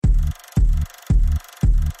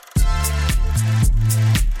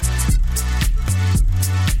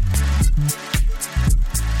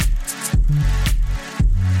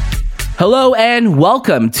Hello and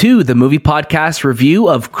welcome to the movie podcast review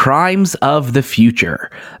of Crimes of the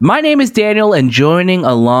Future. My name is Daniel, and joining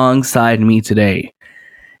alongside me today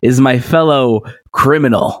is my fellow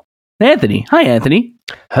criminal, Anthony. Hi, Anthony.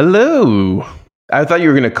 Hello. I thought you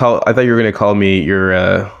were gonna call me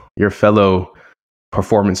your fellow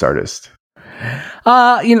performance artist.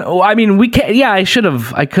 We can't. Yeah, I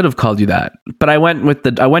could have called you that, but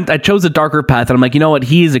I chose a darker path, and I'm like, you know what?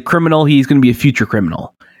 He's a criminal. He's going to be a future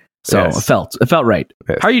criminal. So yes. It felt right.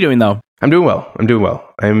 Yes. How are you doing though? I'm doing well.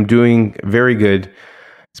 I'm doing very good.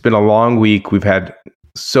 It's been a long week. We've had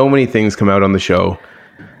so many things come out on the show.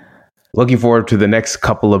 Looking forward to the next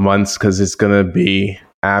couple of months because it's going to be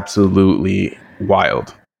absolutely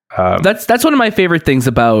wild. That's one of my favorite things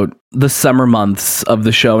about the summer months of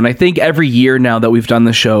the show. And I think every year now that we've done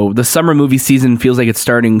the show, the summer movie season feels like it's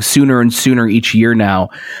starting sooner and sooner each year now.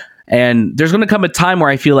 And there's going to come a time where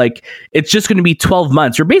I feel like it's just going to be 12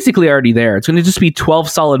 months. You're basically already there. It's going to just be 12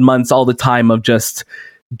 solid months all the time of just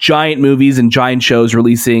giant movies and giant shows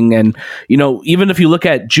releasing. And, even if you look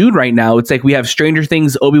at June right now, it's like we have Stranger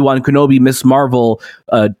Things, Obi-Wan Kenobi, Miss Marvel,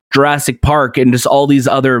 Jurassic Park, and just all these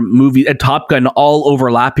other movies, Top Gun, all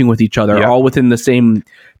overlapping with each other, all within the same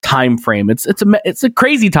time frame. It's a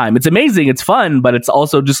crazy time. It's amazing. It's fun, but it's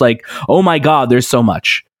also just like, oh my God, there's so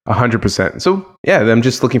much. 100%. So yeah, I'm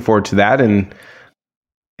just looking forward to that. And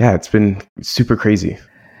yeah, it's been super crazy.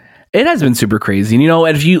 It has been super crazy. And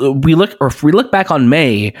if we look back on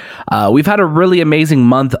May, we've had a really amazing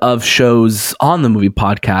month of shows on the movie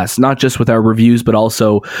podcast, not just with our reviews, but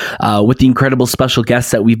also with the incredible special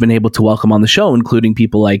guests that we've been able to welcome on the show, including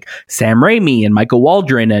people like Sam Raimi and Michael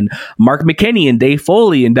Waldron and Mark McKinney and Dave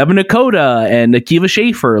Foley and Devin Nakota and Akiva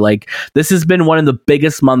Schaffer. Like, this has been one of the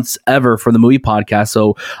biggest months ever for the movie podcast.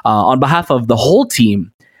 So on behalf of the whole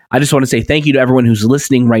team, I just want to say thank you to everyone who's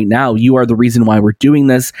listening right now. You are the reason why we're doing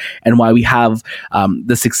this and why we have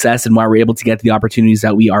the success and why we're able to get the opportunities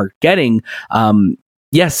that we are getting.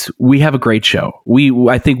 Yes, we have a great show.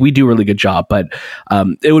 I think we do a really good job, but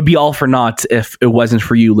it would be all for naught if it wasn't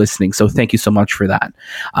for you listening. So thank you so much for that.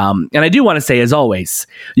 And I do want to say, as always,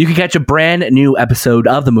 you can catch a brand new episode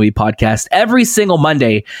of the movie podcast every single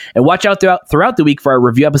Monday, and watch out throughout the week for our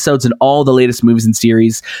review episodes and all the latest movies and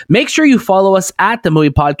series. Make sure you follow us at the movie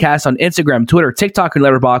podcast on Instagram, Twitter, TikTok, and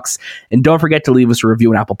Letterboxd. And don't forget to leave us a review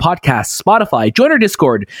on Apple Podcasts, Spotify, join our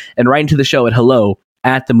Discord, and write into the show at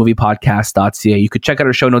hello@themoviepodcast.ca. You could check out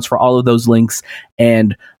our show notes for all of those links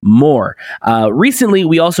and more. Recently,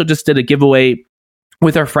 we also just did a giveaway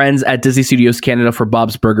with our friends at Disney Studios Canada for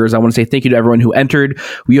Bob's Burgers. I want to say thank you to everyone who entered.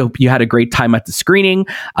 We hope you had a great time at the screening.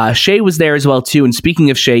 Shay was there as well, too. And speaking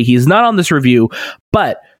of Shay, he is not on this review,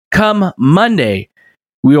 but come Monday,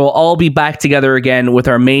 we will all be back together again with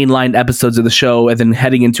our mainline episodes of the show and then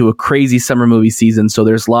heading into a crazy summer movie season. So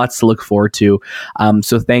there's lots to look forward to.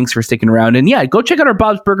 So thanks for sticking around. And yeah, go check out our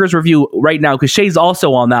Bob's Burgers review right now because Shay's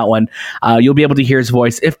also on that one. You'll be able to hear his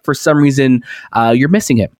voice if for some reason you're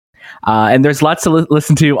missing it. And there's lots to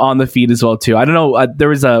listen to on the feed as well, too. I don't know.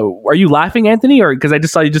 Are you laughing, Anthony? Or because I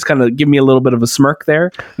just saw you just kind of give me a little bit of a smirk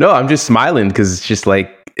there? No, I'm just smiling because it's just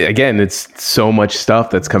like, again, it's so much stuff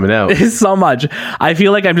that's coming out. It's so much. I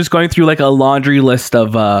feel like I'm just going through like a laundry list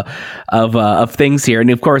of things here. And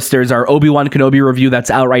of course, there's our Obi-Wan Kenobi review that's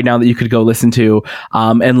out right now that you could go listen to,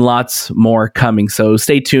 and lots more coming. So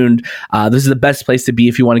stay tuned. This is the best place to be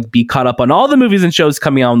if you want to be caught up on all the movies and shows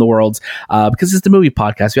coming out in the world, because it's the movie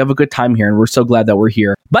podcast. We have a good time here, and we're so glad that we're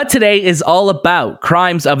here. But today is all about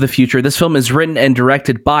Crimes of the Future. This film is written and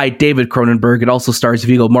directed by David Cronenberg. It also stars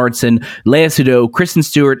Viggo Mortensen, Lea Seydoux, Kristen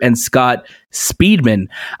Stewart, and Scott Speedman.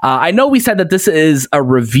 I know we said that this is a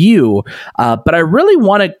review, but I really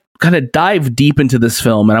want to kind of dive deep into this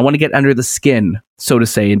film, and I want to get under the skin, so to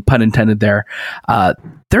say, and pun intended there.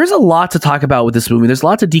 There's a lot to talk about with this movie. There's a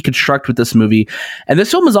lot to deconstruct with this movie. And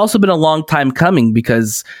this film has also been a long time coming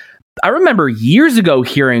because I remember years ago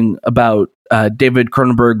hearing about David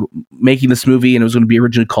Cronenberg making this movie, and it was going to be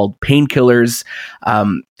originally called Painkillers.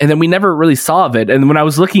 And then we never really saw of it. And when I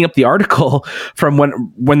was looking up the article from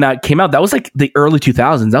when that came out, that was like the early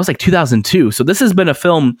 2000s. That was like 2002. So this has been a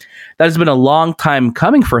film that has been a long time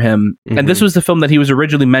coming for him. Mm-hmm. And this was the film that he was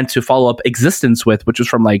originally meant to follow up Existence with, which was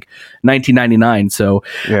from like 1999. So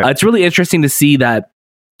it's really interesting to see that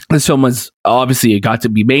this film was obviously, it got to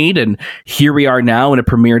be made, and here we are now, and it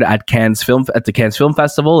premiered at the Cannes Film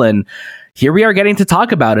Festival, and here we are getting to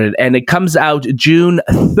talk about it. And it comes out June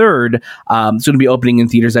 3rd. It's going to be opening in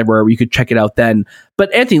theaters everywhere. You could check it out then.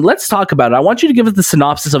 But Anthony, let's talk about it. I want you to give us the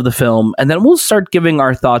synopsis of the film, and then we'll start giving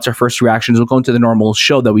our thoughts, our first reactions. We'll go into the normal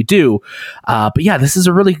show that we do. But yeah, this is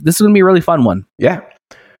going to be a really fun one. Yeah.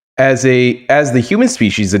 As the human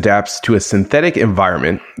species adapts to a synthetic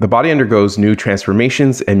environment, the body undergoes new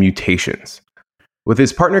transformations and mutations. With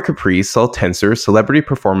his partner Caprice, Saul Tenser, celebrity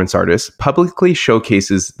performance artist, publicly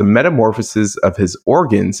showcases the metamorphosis of his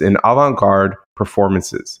organs in avant-garde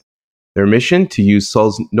performances. Their mission to use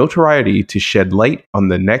Saul's notoriety to shed light on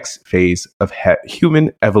the next phase of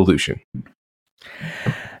human evolution.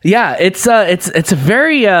 Yeah, it's a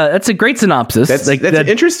very that's a great synopsis. That's an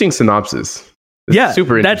interesting synopsis. That's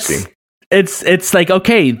super interesting. It's like,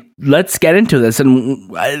 okay, let's get into this.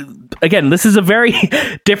 And again, this is a very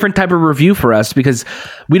different type of review for us because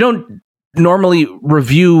we don't normally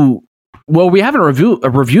review. Well, we haven't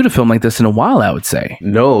reviewed a film like this in a while, I would say.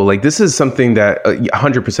 No, like this is something that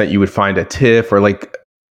 100% you would find at TIFF or like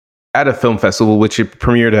at a film festival, which it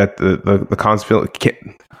premiered at the Cannes Film.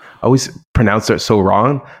 I always pronounce it so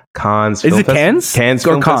wrong. Cannes. Is it Cannes? Cannes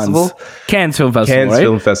Film Festival. Cannes Film Festival. Cannes right?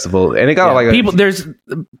 Film Festival, and it got like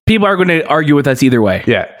people are going to argue with us either way.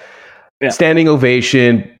 Yeah, standing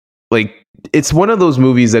ovation. Like it's one of those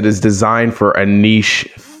movies that is designed for a niche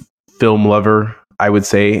film lover, I would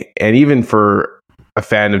say, and even for a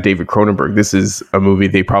fan of David Cronenberg, this is a movie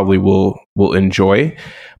they probably will enjoy.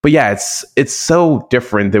 But yeah, it's so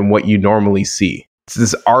different than what you normally see. It's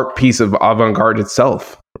this art piece of avant-garde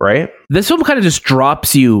itself. Right? This film kind of just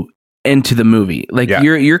drops you into the movie. Like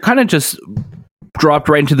you're kind of just dropped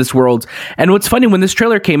right into this world. And what's funny, when this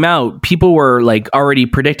trailer came out, people were like already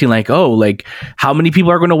predicting like, oh, like how many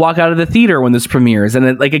people are going to walk out of the theater when this premieres?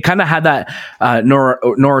 And it kind of had that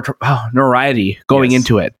notoriety going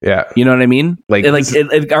into it. Yeah. You know what I mean? Like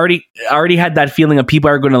it already had that feeling of people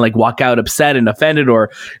are going to like walk out upset and offended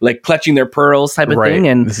or like clutching their pearls type of thing.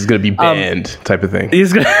 And this is going to be banned type of thing.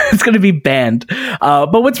 It's going to be banned.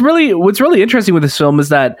 But what's really interesting with this film is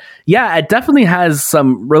that, yeah, it definitely has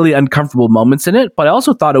some really uncomfortable moments in it. But I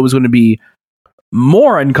also thought it was going to be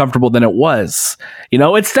more uncomfortable than it was. You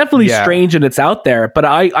know, it's definitely strange and it's out there. But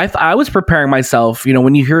I was preparing myself. You know,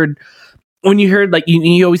 when you heard like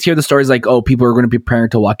you always hear the stories like, oh, people are going to be preparing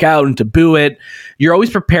to walk out and to boo it. You're always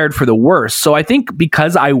prepared for the worst. So I think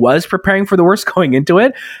because I was preparing for the worst going into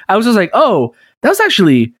it, I was just like, oh, that was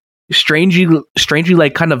actually strangely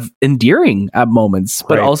like kind of endearing at moments.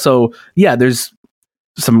 But also, yeah, there's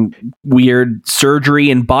some weird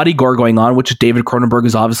surgery and body gore going on, which David Cronenberg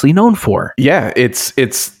is obviously known for. Yeah, it's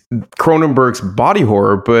Cronenberg's body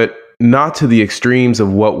horror, but not to the extremes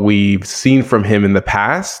of what we've seen from him in the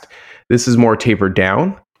past. This is more tapered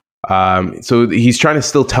down. So he's trying to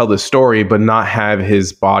still tell the story, but not have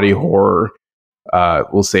his body horror,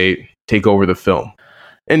 we'll say, take over the film.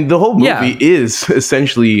 And the whole movie is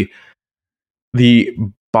essentially the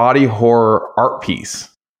body horror art piece.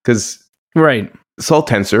 Because Saul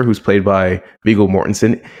Tenser, who's played by Viggo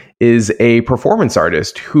Mortensen, is a performance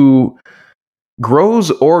artist who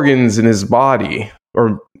grows organs in his body,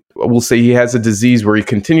 or we'll say he has a disease where he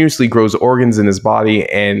continuously grows organs in his body,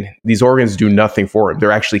 and these organs do nothing for him.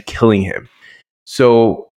 They're actually killing him.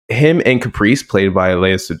 So him and Caprice, played by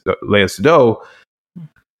Léa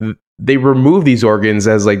Seydoux, they remove these organs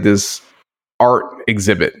as like this art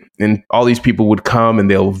exhibit, and all these people would come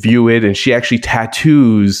and they'll view it, and she actually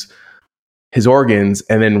tattoos his organs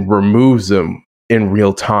and then removes them in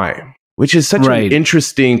real time, which is such an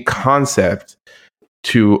interesting concept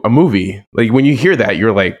to a movie. Like when you hear that,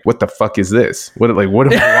 you're like, what the fuck is this? What am I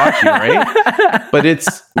watching, right? But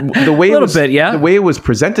it's the way the way it was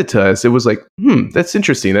presented to us, it was like, that's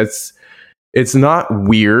interesting. It's not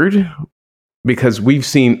weird because we've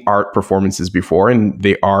seen art performances before and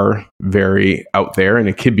they are very out there, and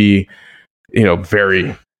it could be, you know,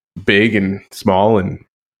 very big and small,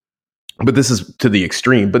 but this is to the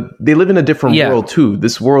extreme. But they live in a different world too.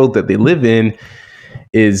 This world that they live in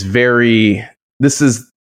is this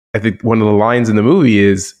is, I think one of the lines in the movie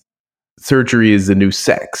is, surgery is the new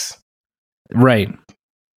sex. Right.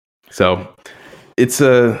 So it's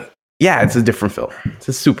a different film. It's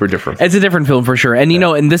a super different film. It's a different film for sure. And you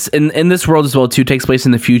know, in this world as well too, takes place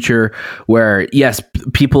in the future where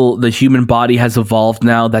the human body has evolved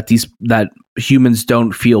now that humans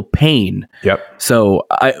don't feel pain. Yep. So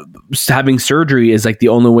having surgery is like the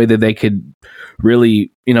only way that they could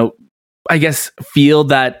really, you know, I guess feel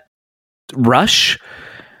that rush,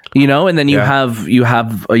 you know. And then you have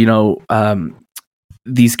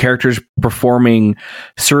these characters performing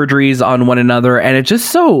surgeries on one another, and it's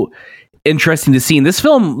just so interesting to see. In this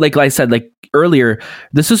film, like I said like earlier,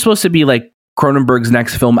 this is supposed to be like Cronenberg's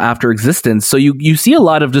next film after Existence, so you see a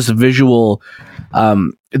lot of just visual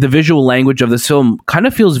the visual language of this film kind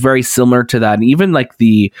of feels very similar to that, and even like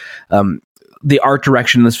the art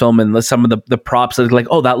direction in this film and some of the props are like,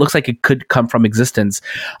 oh, that looks like it could come from Existence.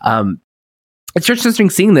 it's just interesting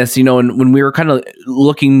seeing this, and when we were kind of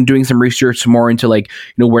doing some research more into like,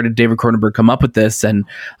 where did David Cronenberg come up with this? And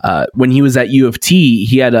when he was at U of T,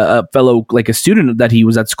 he had a fellow, like a student that he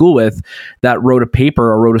was at school with, that wrote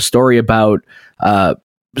a story about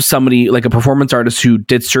somebody, like a performance artist who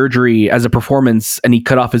did surgery as a performance, and he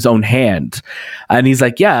cut off his own hand. And he's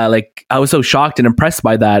like, yeah, like I was so shocked and impressed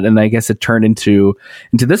by that. And I guess it turned into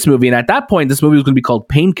this movie. And at that point, this movie was going to be called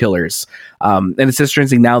Painkillers. And it's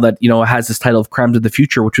interesting now that, it has this title of Crimes of the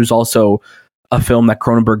Future, which was also a film that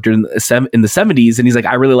Cronenberg did in the 70s. And he's like,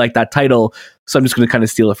 I really like that title, so I'm just going to kind of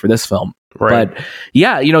steal it for this film. Right. But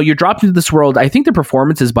yeah, you're dropped into this world. I think the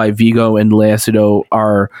performances by Viggo and Léa Seydoux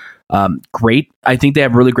are great. I think they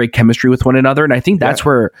have really great chemistry with one another, and I think that's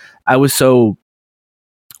where I was so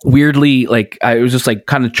weirdly, like, I was just like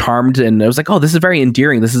kind of charmed, and I was like, oh, this is very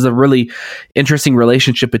endearing. This is a really interesting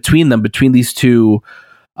relationship between these two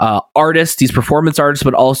artists, these performance artists,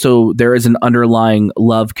 but also there is an underlying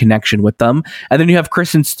love connection with them. And then you have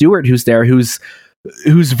Kristen Stewart, who's there, who's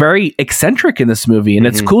very eccentric in this movie, and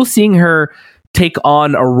it's cool seeing her take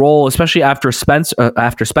on a role, especially after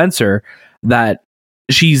Spencer, that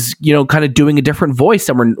she's kind of doing a different voice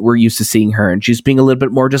than we're used to seeing her, and she's being a little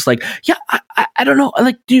bit more just like, yeah, I don't know,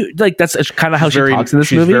 like, dude, like that's kind of how she talks in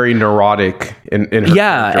this movie. She's very neurotic in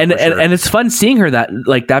her and it's fun seeing her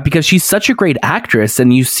that because she's such a great actress,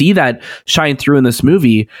 and you see that shine through in this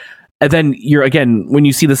movie. And then when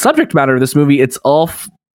you see the subject matter of this movie, it's all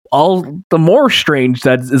the more strange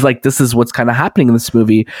that is like, this is what's kind of happening in this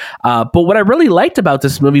movie. But what I really liked about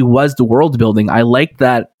this movie was the world building. I liked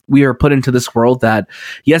that we are put into this world that,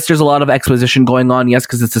 yes, there's a lot of exposition going on. Yes,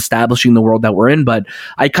 because it's establishing the world that we're in. But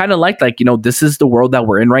I kind of liked, like, this is the world that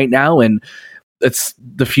we're in right now, and it's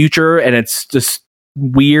the future, and it's just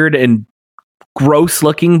weird and gross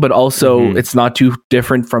looking, but also it's not too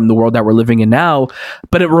different from the world that we're living in now.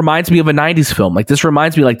 But it reminds me of a 90s film. Like, this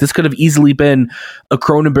reminds me, like, this could have easily been a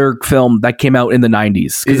Cronenberg film that came out in the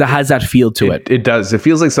 90s, because it has that feel to it. It does. It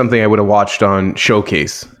feels like something I would have watched on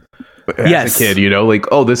Showcase as a kid, like,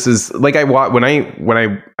 oh, this is like, when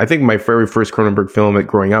I think my very first Cronenberg film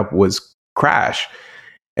growing up was Crash,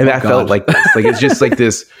 and that felt like this. Like, it's just like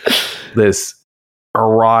this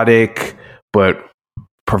erotic but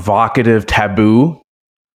provocative, taboo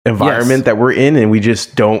environment that we're in, and we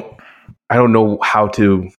just I don't know how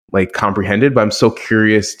to like comprehend it, but I'm so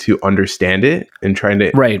curious to understand it and trying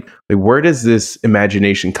to like, where does this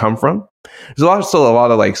imagination come from? There's also a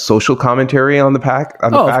lot of like social commentary on the fact.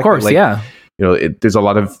 Of course, like, there's a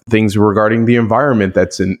lot of things regarding the environment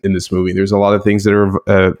that's in this movie. There's a lot of things that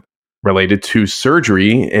are related to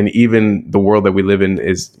surgery, and even the world that we live in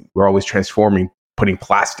we're always transforming, putting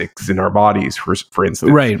plastics in our bodies, for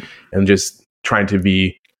instance, right? And just trying to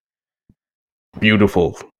be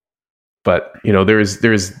beautiful, but there's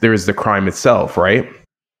the crime itself, right?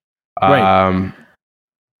 Right.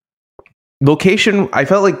 Location, I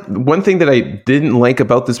felt like one thing that I didn't like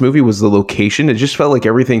about this movie was the location. It just felt like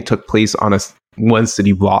everything took place on one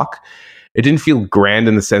city block. It didn't feel grand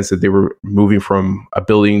in the sense that they were moving from a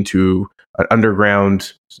building to an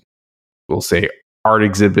underground, we'll say, art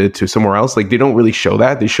exhibit to somewhere else. Like, they don't really show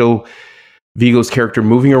that. They show Viggo's character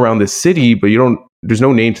moving around the city, but there's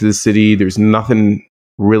no name to the city. There's nothing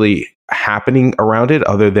really happening around it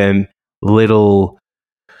other than people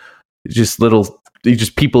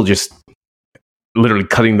just literally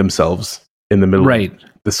cutting themselves in the middle of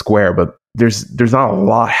the square. But there's not a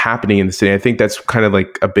lot happening in the city. I think that's kind of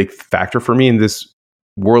like a big factor for me in this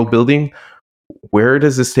world building. Where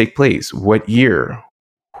does this take place? What year?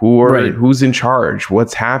 Who's in charge?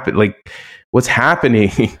 What's happened? Like, what's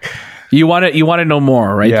happening? You want to know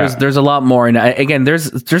more, right? Yeah. There's a lot more, and again,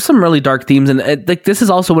 there's some really dark themes, and like, this is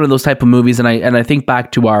also one of those type of movies. And I think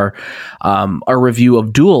back to our review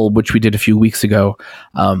of Duel, which we did a few weeks ago,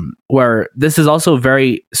 where this is also a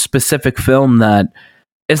very specific film that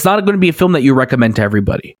it's not going to be a film that you recommend to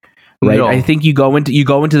everybody. Right. No. I think you go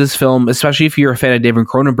into this film, especially if you're a fan of David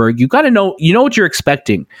Cronenberg, you got to know what you're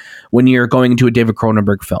expecting when you're going into a David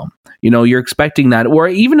Cronenberg film. You're expecting that, or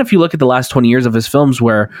even if you look at the last 20 years of his films,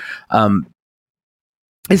 where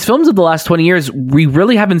his films of the last 20 years, we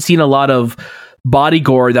really haven't seen a lot of body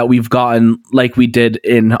gore that we've gotten like we did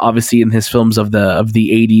obviously in his films of the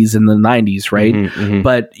 80s and the 90s, right? Mm-hmm.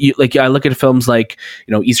 But I look at films like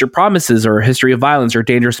Easter Promises or History of Violence or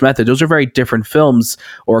Dangerous Method. Those are very different films,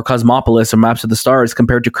 or Cosmopolis or Maps of the Stars,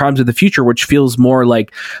 compared to Crimes of the Future, which feels more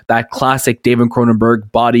like that classic David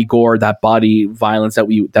Cronenberg body gore, that body violence that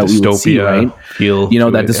we would see, right? Feel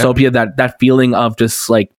that dystopia, that feeling of just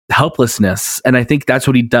like helplessness, and I think that's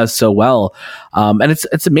what he does so well. And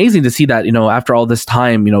it's amazing to see that, you know, after all this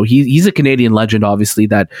time, you know, he's a Canadian legend, obviously,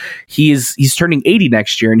 that he's turning 80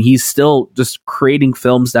 next year, and he's still just creating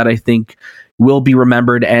films that I think will be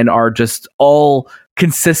remembered and are just all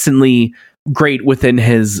consistently great within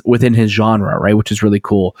his genre, right? Which is really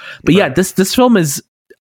cool. But yeah, this film is,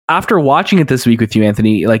 after watching it this week with you,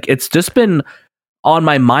 Anthony, like, it's just been on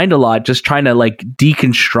my mind a lot, just trying to like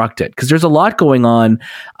deconstruct it, because there's a lot going on,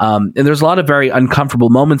 and there's a lot of very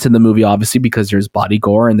uncomfortable moments in the movie, obviously, because there's body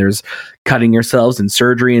gore and there's cutting yourselves and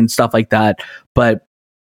surgery and stuff like that. But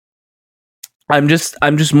I'm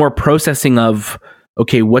just more processing of,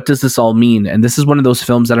 okay, what does this all mean? And this is one of those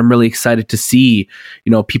films that I'm really excited to see,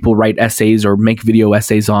 you know, people write essays or make video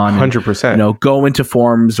essays on, 100%, you know, go into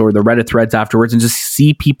forums or the Reddit threads afterwards and just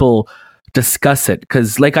see people discuss it.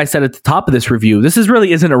 Because like I said at the top of this review, this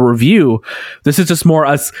really isn't a review. This is just more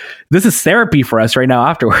us. This is therapy for us right now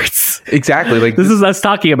afterwards. Exactly. Like this is us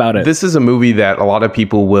talking about it. This is a movie that a lot of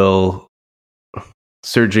people will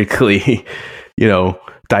surgically, you know,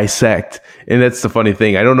 dissect. And that's the funny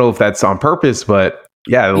thing. I don't know if that's on purpose, but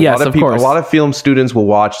yeah, a lot of people, a lot of film students will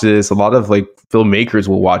watch this. A lot of like filmmakers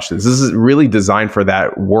will watch this. This is really designed for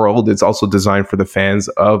that world. It's also designed for the fans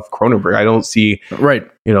of Cronenberg. I don't see, right,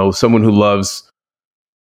 you know, someone who loves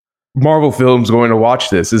Marvel films going to watch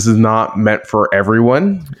this. This is not meant for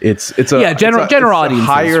everyone. It's a general audience,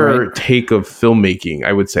 higher right? Take of filmmaking,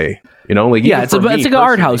 I would say. You know, like it's like an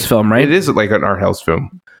art house film, right? It is like an art house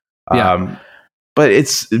film. Yeah. But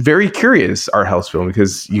it's very curious art house film,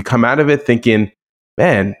 because you come out of it thinking,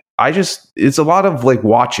 man, it's a lot of like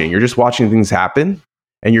watching. You're just watching things happen,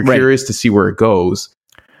 and you're curious to see where it goes.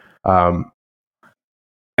 And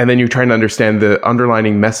then you're trying to understand the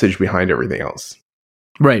underlining message behind everything else.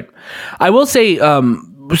 Right. I will say,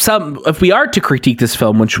 if we are to critique this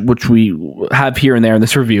film, which we have here and there in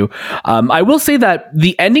this review, I will say that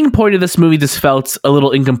the ending point of this movie just felt a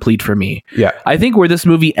little incomplete for me. Yeah. I think where this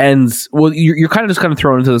movie ends, well, you're kind of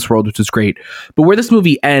thrown into this world, which is great. But where this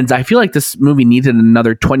movie ends, I feel like this movie needed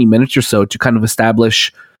another 20 minutes or so to kind of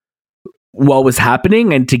establish what was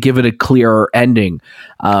happening and to give it a clearer ending.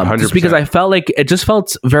 Just because I felt like it just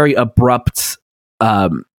felt very abrupt,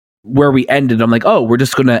 where we ended. I'm like, oh, we're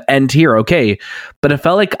just going to end here. Okay. But it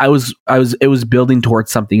felt like it was building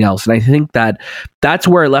towards something else. And I think that's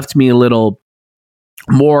where it left me a little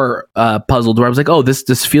more puzzled, where I was like, oh,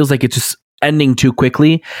 this feels like it's just ending too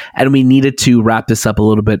quickly, and we needed to wrap this up a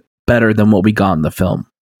little bit better than what we got in the film.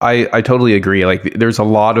 I totally agree. Like, there's a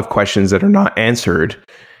lot of questions that are not answered.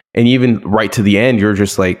 And even right to the end, you're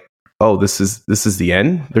just like, oh, this is the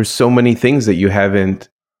end. There's so many things that you haven't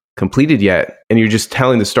completed yet, and you're just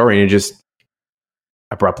telling the story, and it just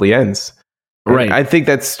abruptly ends. Right. And I think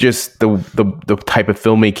that's just the type of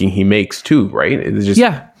filmmaking he makes too, right? It's just,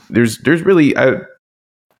 there's really,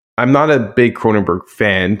 I'm not a big Cronenberg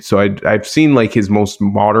fan, so I've seen like his most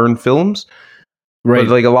modern films, right?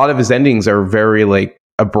 But like a lot of his endings are very like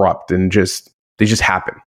abrupt and they just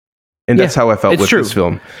happen. And that's how I felt with this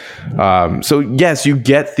film. So yes, you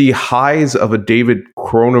get the highs of a David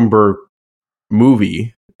Cronenberg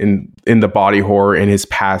movie in the body horror and his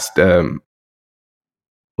past, we'll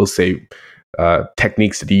say,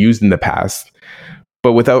 techniques that he used in the past,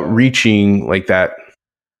 but without reaching like that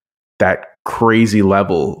crazy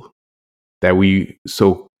level that we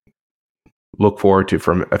so look forward to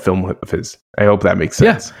from a film of his. I hope that makes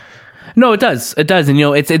sense. Yeah. No, it does. It does. And, you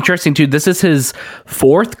know, it's interesting, too. This is his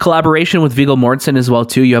fourth collaboration with Viggo Mortensen as well,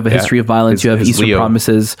 too. You have A History of Violence. You have Eastern Leo.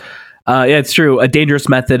 Promises. Yeah, it's true. A Dangerous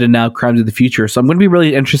Method, and now Crimes of the Future. So I'm going to be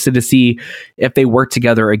really interested to see if they work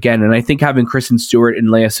together again. And I think having Kristen Stewart and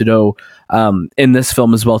Léa Seydoux in this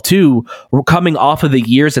film as well too, we're coming off of the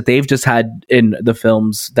years that they've just had in the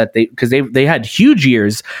films that because they had huge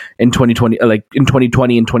years in 2020, like in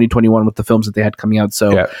 2020 and 2021 with the films that they had coming out.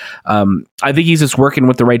 So I think he's just working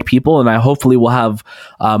with the right people, and I hopefully will have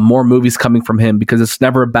more movies coming from him, because it's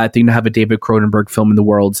never a bad thing to have a David Cronenberg film in the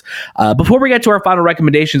world. Before we get to our final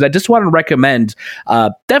recommendations, I just want to recommend,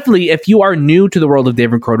 definitely, if you are new to the world of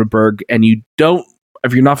David Cronenberg and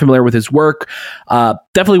if you're not familiar with his work,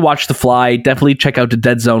 definitely watch The Fly. Definitely check out The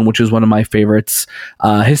Dead Zone, which is one of my favorites.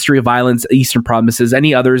 History of Violence, Eastern Promises.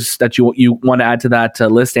 Any others that you want to add to that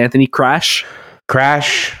list, Anthony? Crash.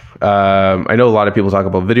 I know a lot of people talk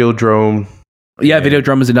about Videodrome. Yeah,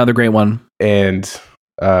 Videodrome is another great one. And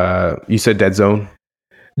you said Dead Zone.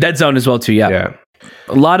 Dead Zone as well too. Yeah.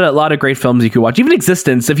 A lot of great films you could watch. Even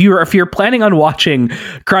Existence. If you're planning on watching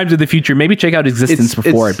Crimes of the Future, maybe check out Existence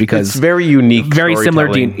before it, because it's very unique, very similar.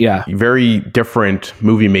 Very different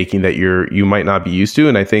movie making that you might not be used to,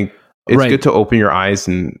 and I think it's good to open your eyes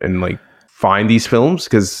and like find these films,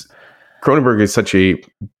 because Cronenberg is such a,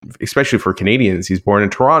 especially for Canadians, he's born in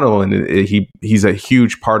Toronto, and he's a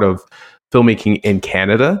huge part of filmmaking in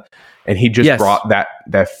Canada, and he just brought that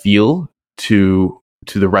feel to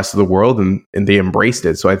the rest of the world, and they embraced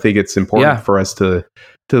it. So I think it's important for us to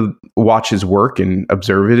watch his work and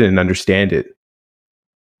observe it and understand it.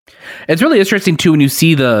 It's really interesting too when you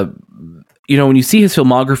see when you see his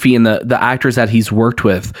filmography and the actors that he's worked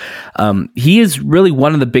with. He is really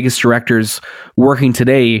one of the biggest directors working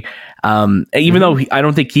today. Even though I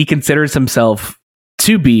don't think he considers himself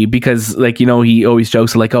to be, because he always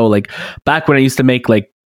jokes back when I used to make the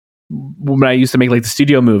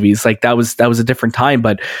studio movies, that was a different time,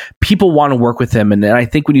 but people want to work with him. And I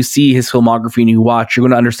think when you see his filmography and you watch, you're going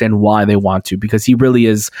to understand why they want to, because he really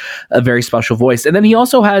is a very special voice. And then he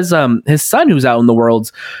also has his son who's out in the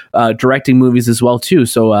world directing movies as well too.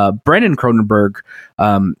 So Brandon Cronenberg,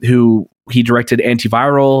 who he directed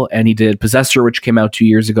Antiviral, and he did Possessor, which came out 2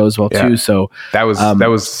 years ago as well too. So that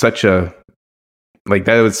was such a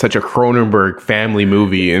Cronenberg family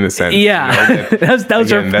movie in a sense. Yeah, that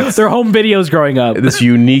was their home videos growing up. This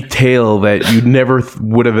unique tale that you never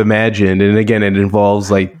would have imagined, and again, it involves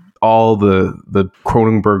all the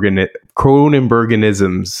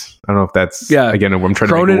Cronenberganisms. I don't know if that's again. I'm trying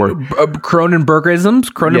to make a word.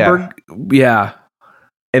 Cronenberg. Yeah.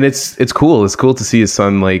 And it's cool. It's cool to see his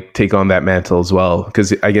son take on that mantle as well,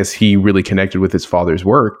 because I guess he really connected with his father's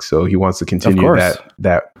work, so he wants to continue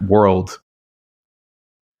that world.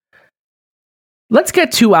 Let's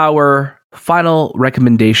get to our final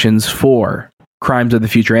recommendations for Crimes of the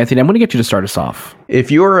Future. Anthony, I'm going to get you to start us off.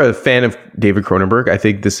 If you're a fan of David Cronenberg, I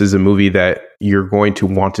think this is a movie that you're going to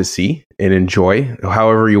want to see and enjoy,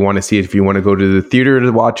 however you want to see it. If you want to go to the theater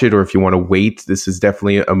to watch it, or if you want to wait, this is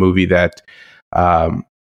definitely a movie that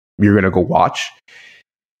you're going to go watch.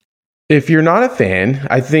 If you're not a fan,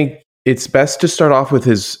 I think it's best to start off with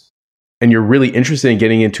and you're really interested in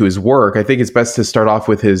getting into his work, I think it's best to start off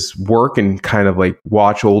with his work and kind of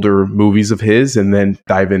watch older movies of his and then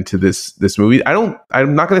dive into this movie.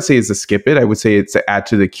 I'm not going to say it's a skip it. I would say it's to add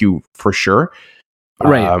to the queue for sure.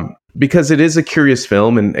 Right. Because it is a curious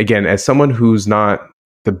film. And again, as someone who's not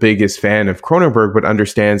the biggest fan of Cronenberg, but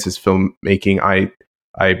understands his filmmaking,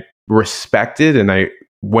 I respect it, and I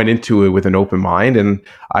went into it with an open mind, and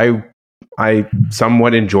I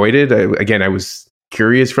somewhat enjoyed it. I was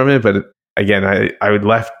curious from it, but again, I was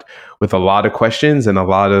left with a lot of questions and a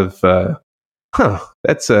lot of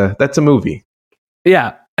that's a movie.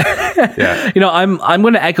 Yeah. Yeah. I'm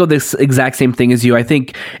going to echo this exact same thing as you. I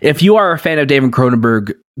think if you are a fan of David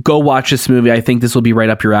Cronenberg, go watch this movie. I think this will be right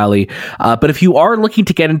up your alley. But if you are looking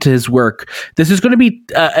to get into his work, this is going to be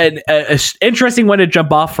an interesting one to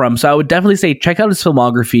jump off from. So I would definitely say check out his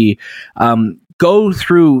filmography. Go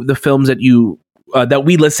through the films that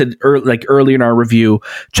we listed earlier in our review.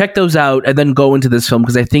 Check those out and then go into this film,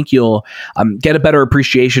 because I think you'll get a better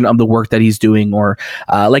appreciation of the work that he's doing. Or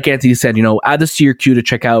like Anthony said, add this to your queue to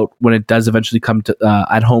check out when it does eventually come to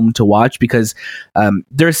at home to watch, because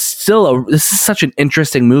there's still this is such an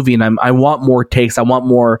interesting movie, and I want more takes. I want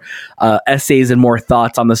more essays and more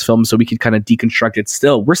thoughts on this film, so we can kind of deconstruct it.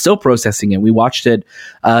 We're still processing it. We watched it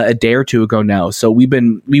a day or two ago now, so we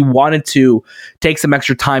wanted to take some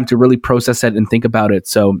extra time to really process it and think about it.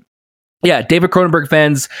 So yeah, David Cronenberg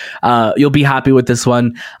fans, you'll be happy with this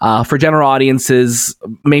one. For general audiences,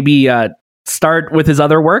 maybe start with his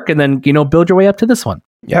other work and then build your way up to this one.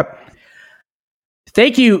 Yep.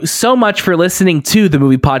 Thank you so much for listening to the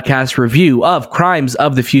movie podcast review of Crimes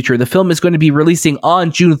of the Future. The film is going to be releasing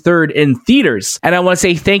on June 3rd in theaters. And I want to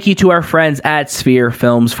say thank you to our friends at Sphere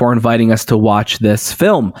Films for inviting us to watch this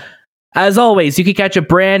film. As always, you can catch a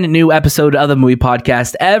brand new episode of the Movie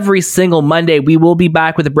Podcast every single Monday. We will be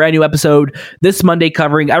back with a brand new episode this Monday,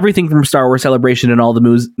 covering everything from Star Wars Celebration and all the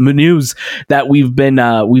news that we've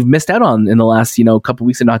missed out on in the last couple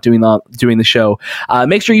weeks of not doing the show.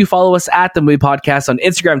 Make sure you follow us at the Movie Podcast on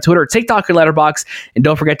Instagram, Twitter, TikTok, or Letterboxd, and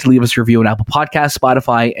don't forget to leave us a review on Apple Podcasts,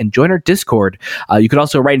 Spotify, and join our Discord. You can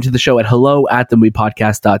also write into the show at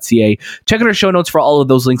hello@themoviepodcast.ca. Check out our show notes for all of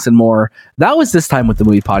those links and more. That was This Time with the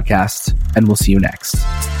Movie Podcast, and we'll see you next.